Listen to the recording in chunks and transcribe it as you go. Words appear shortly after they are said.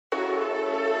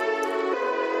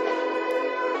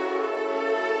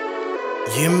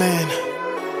Yeah, man.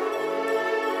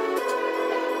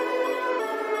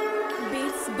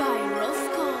 Beats by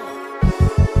Rosco.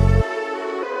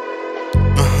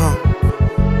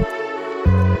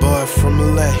 Boy from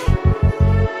LA.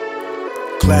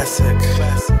 Classic.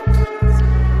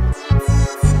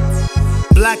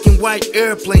 Black and white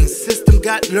airplane, system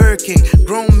got lurking.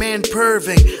 Grown man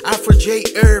perving, Afro J.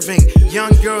 Irving.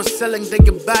 Young girls selling their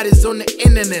bodies on the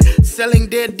internet, selling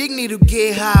their dignity to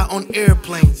get high on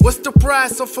airplanes. What's the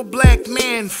price of a black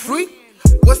man? Free?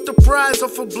 What's the price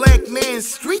of a black man's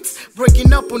streets?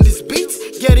 Breaking up on these beats,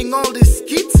 getting all these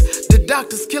skits. The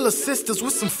doctors kill our sisters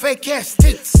with some fake ass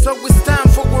tits. So it's time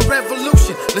for a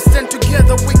revolution. Let's stand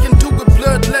together, we can do it,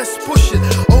 blood, let's push it.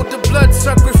 All the blood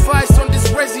sacrifice on this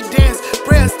residence.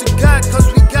 Prayers to God,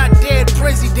 cause we got dead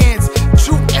presidents.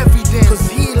 True evidence, cause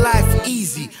he life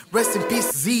easy. Rest in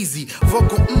peace, Zeezy.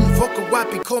 Vocal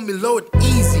wappy, call me Lord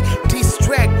Easy.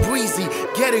 Distrack breezy,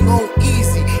 getting on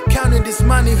easy. Counting this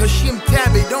money, Hashim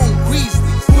Tabby, don't greasy.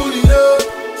 Put it up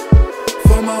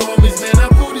for my homies, man. I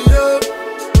put it up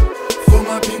for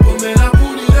my people, man. I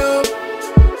put it up,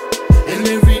 and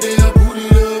every day I put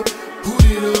it up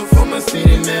for my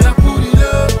city, man. I put it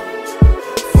up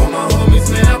for my homies,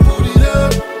 man. I put it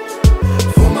up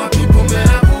for my people, man.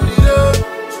 I put it up,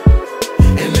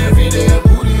 and every day I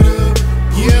put it up.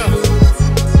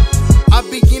 I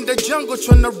be in the jungle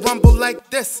tryna rumble like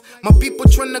this. My people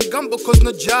tryna gumble cause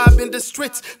no job in the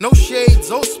streets. No shades,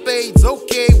 no spades,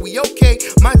 okay, we okay.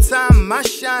 My time, my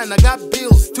shine, I got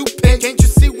bills to pay. Can't you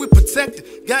see we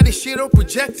protected? Got this shit all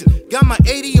projected. Got my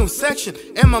 80 on section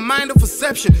and my mind of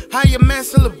perception. Higher man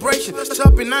celebration,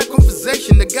 chopping nine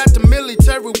conversation. I got the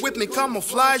military with me,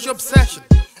 camouflage your obsession.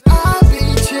 I be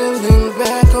chillin'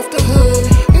 back off the hood.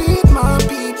 With my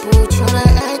people tryna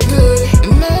act good,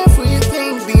 and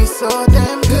everything be so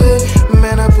damn good.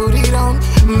 Man, I put it on,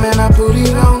 man, I put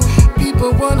it on.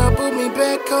 People wanna put me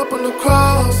back up on the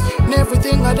cross, and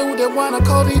everything I do, they wanna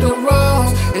call it a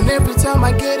rose. And every time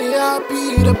I get it, I'll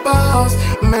be the boss.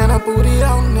 Man, I put it